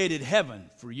created heaven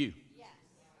for you.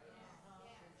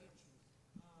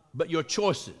 But your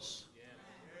choices.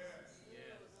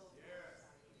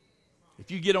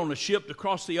 If you get on a ship to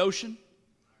cross the ocean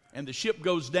and the ship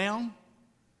goes down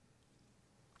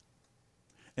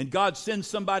and God sends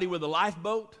somebody with a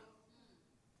lifeboat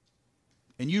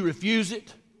and you refuse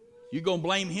it, you're going to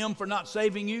blame him for not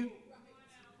saving you?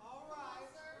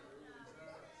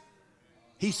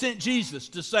 He sent Jesus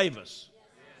to save us.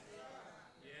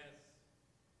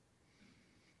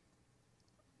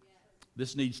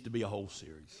 This needs to be a whole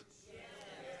series.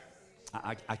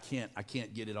 I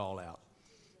can't get it all out.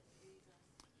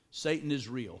 Satan is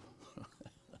real.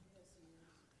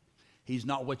 He's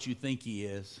not what you think he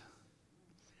is.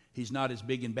 He's not as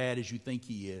big and bad as you think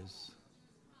he is.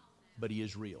 But he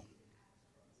is real.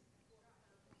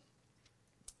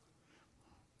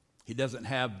 He doesn't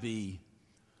have the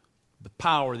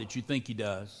power that you think he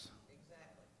does.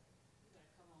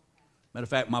 Matter of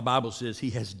fact, my Bible says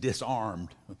he has disarmed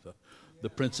the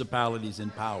principalities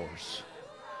and powers.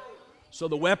 So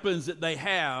the weapons that they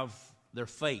have, they're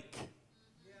fake.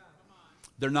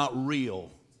 They're not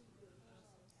real.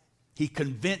 He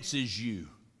convinces you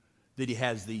that he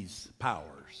has these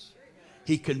powers.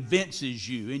 He convinces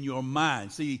you in your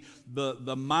mind. See,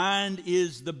 the mind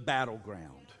is the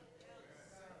battleground.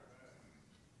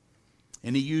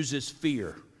 And he uses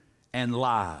fear and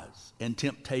lies and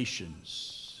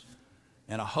temptations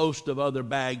and a host of other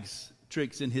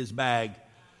tricks in his bag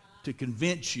to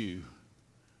convince you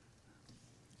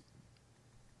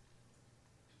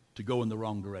to go in the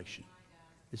wrong direction.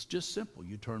 It's just simple.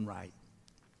 You turn right,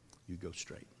 you go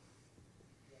straight.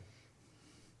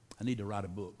 I need to write a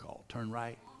book called Turn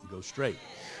Right, Go Straight.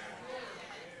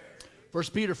 1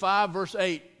 Peter 5, verse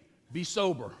 8, be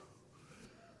sober.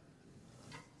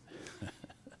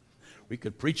 We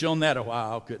could preach on that a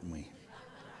while, couldn't we?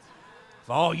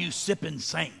 For all you sipping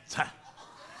saints,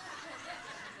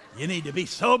 you need to be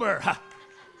sober.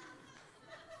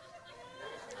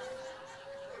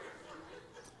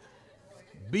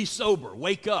 Be sober,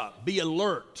 wake up, be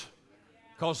alert.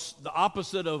 Because the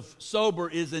opposite of sober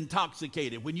is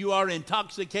intoxicated. When you are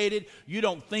intoxicated, you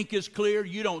don't think as clear,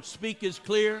 you don't speak as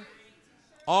clear.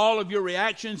 All of your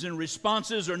reactions and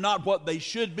responses are not what they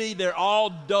should be. They're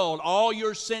all dulled. All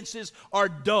your senses are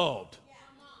dulled.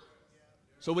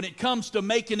 So when it comes to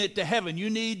making it to heaven,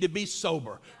 you need to be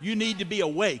sober. You need to be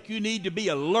awake. You need to be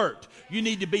alert. You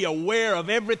need to be aware of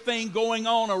everything going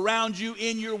on around you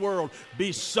in your world.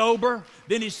 Be sober.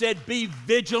 Then he said, be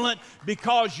vigilant,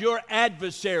 because your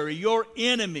adversary, your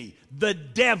enemy, the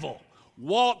devil,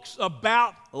 walks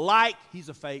about like, he's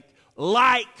a fake,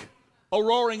 like a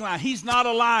roaring lion. He's not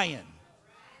a lion.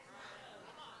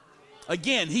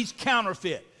 Again, he's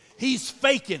counterfeit. He's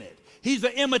faking it. He's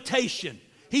an imitation.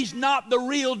 He's not the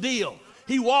real deal.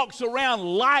 He walks around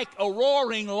like a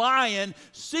roaring lion,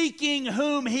 seeking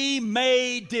whom he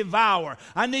may devour.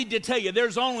 I need to tell you,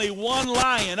 there's only one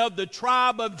lion of the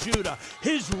tribe of Judah.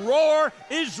 His roar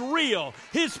is real.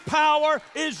 His power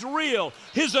is real.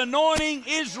 His anointing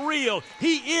is real.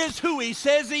 He is who he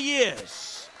says he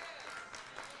is.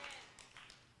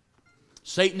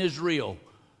 Satan is real,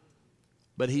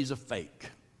 but he's a fake.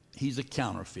 He's a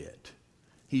counterfeit.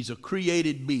 He's a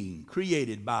created being,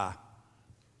 created by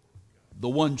the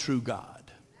one true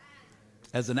God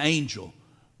as an angel,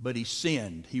 but he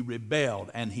sinned, he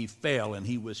rebelled, and he fell, and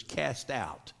he was cast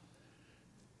out.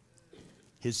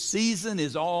 His season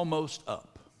is almost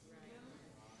up.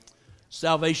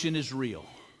 Salvation is real.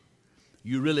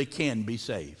 You really can be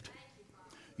saved.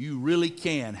 You really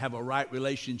can have a right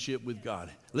relationship with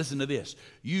God. Listen to this.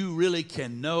 You really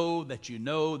can know that you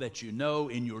know that you know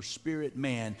in your spirit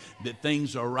man that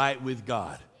things are right with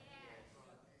God.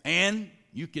 And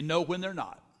you can know when they're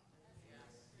not.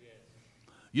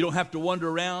 You don't have to walk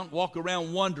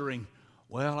around wondering,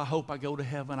 well, I hope I go to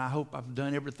heaven. I hope I've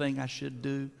done everything I should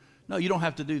do. No, you don't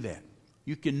have to do that.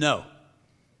 You can know.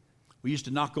 We used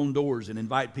to knock on doors and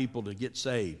invite people to get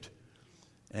saved.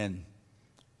 And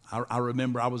I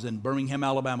remember I was in Birmingham,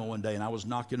 Alabama one day, and I was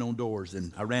knocking on doors,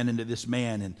 and I ran into this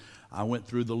man, and I went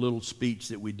through the little speech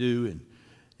that we do,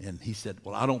 and he said,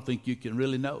 well, I don't think you can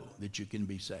really know that you can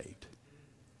be saved.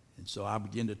 And so I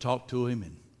began to talk to him,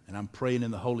 and I'm praying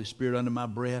in the Holy Spirit under my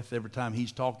breath. Every time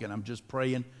he's talking, I'm just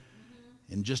praying.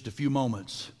 In just a few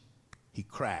moments, he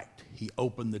cracked. He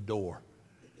opened the door,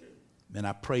 and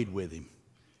I prayed with him,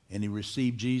 and he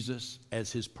received Jesus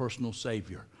as his personal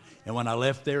Savior. And when I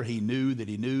left there, he knew that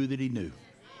he knew that he knew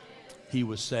he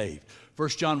was saved. 1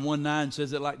 John 1:9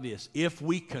 says it like this. If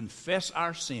we confess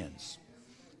our sins,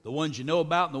 the ones you know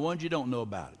about and the ones you don't know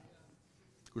about it.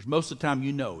 Of course, most of the time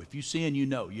you know. If you sin, you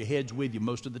know. Your head's with you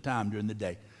most of the time during the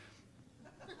day.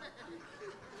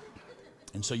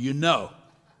 And so you know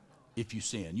if you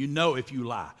sin. You know if you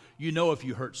lie. You know if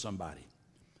you hurt somebody.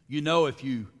 You know if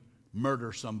you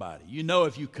murder somebody. You know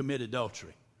if you commit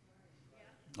adultery.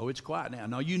 Oh, it's quiet now.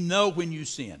 No, you know when you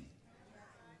sin.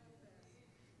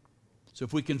 So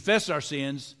if we confess our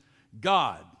sins,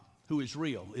 God, who is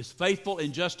real, is faithful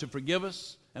and just to forgive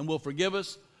us and will forgive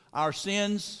us our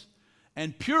sins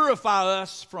and purify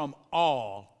us from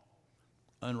all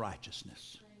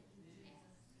unrighteousness.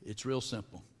 It's real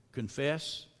simple.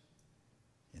 Confess,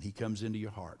 and he comes into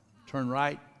your heart. Turn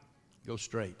right, go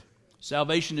straight.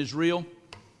 Salvation is real.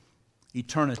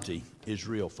 Eternity is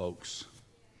real, folks.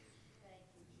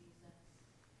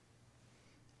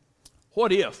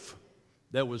 What if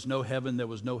there was no heaven, there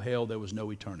was no hell, there was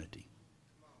no eternity?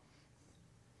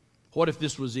 What if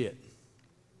this was it?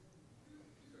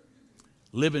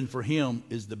 Living for Him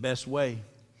is the best way,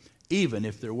 even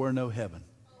if there were no heaven,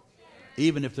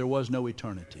 even if there was no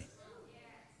eternity.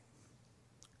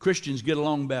 Christians get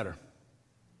along better.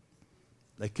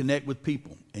 They connect with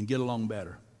people and get along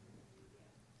better.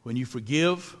 When you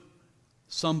forgive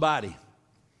somebody,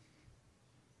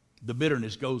 the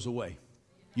bitterness goes away.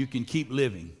 You can keep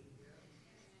living.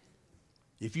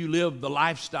 If you live the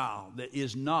lifestyle that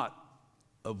is not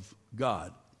of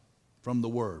God from the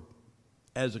Word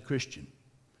as a Christian,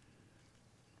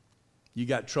 you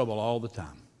got trouble all the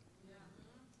time.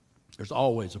 There's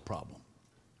always a problem.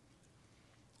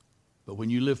 But when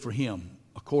you live for Him,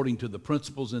 according to the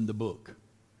principles in the book,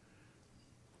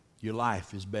 your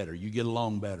life is better. You get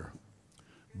along better.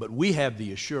 But we have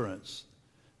the assurance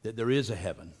that there is a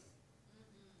heaven,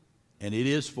 and it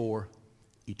is for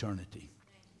eternity.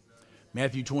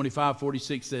 Matthew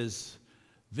 25:46 says,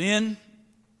 then,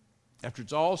 after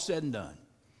it's all said and done,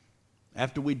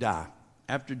 after we die,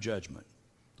 after judgment,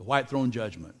 the white throne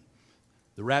judgment,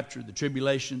 the rapture, the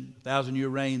tribulation, 1,000-year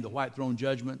reign, the white throne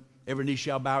judgment, every knee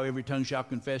shall bow, every tongue shall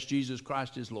confess Jesus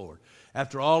Christ is Lord.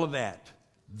 After all of that,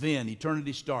 then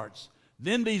eternity starts.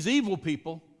 Then these evil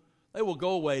people, they will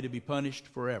go away to be punished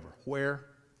forever. Where?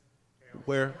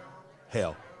 Where?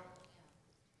 Hell.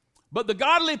 But the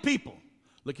godly people,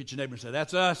 look at your neighbor and say,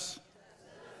 that's us.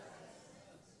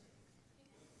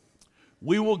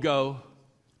 We will go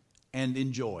and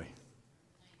enjoy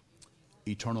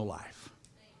eternal life.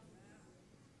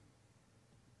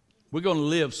 We're going to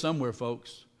live somewhere,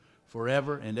 folks,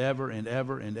 forever and ever and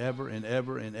ever and ever and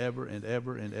ever and ever and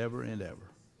ever and ever and ever.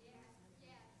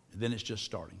 And then it's just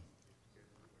starting.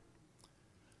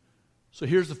 So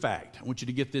here's the fact. I want you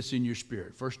to get this in your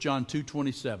spirit. 1 John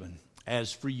 2:27.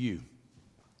 As for you,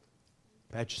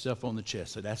 pat yourself on the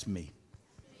chest. Say, that's me.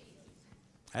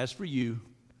 As for you,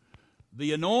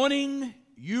 the anointing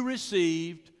you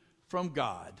received from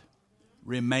God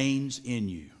remains in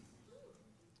you.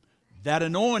 That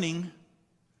anointing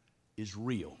is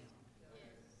real.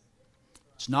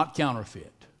 It's not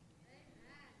counterfeit.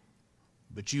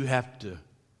 But you have to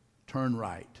turn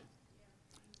right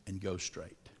and go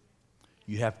straight.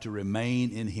 You have to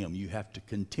remain in Him. You have to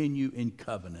continue in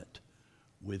covenant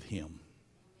with Him.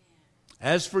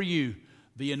 As for you,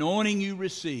 the anointing you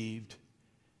received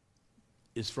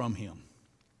is from Him.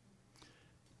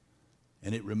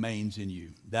 And it remains in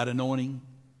you. That anointing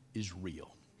is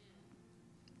real.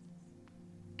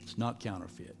 It's not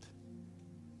counterfeit.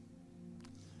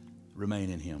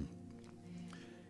 Remain in Him.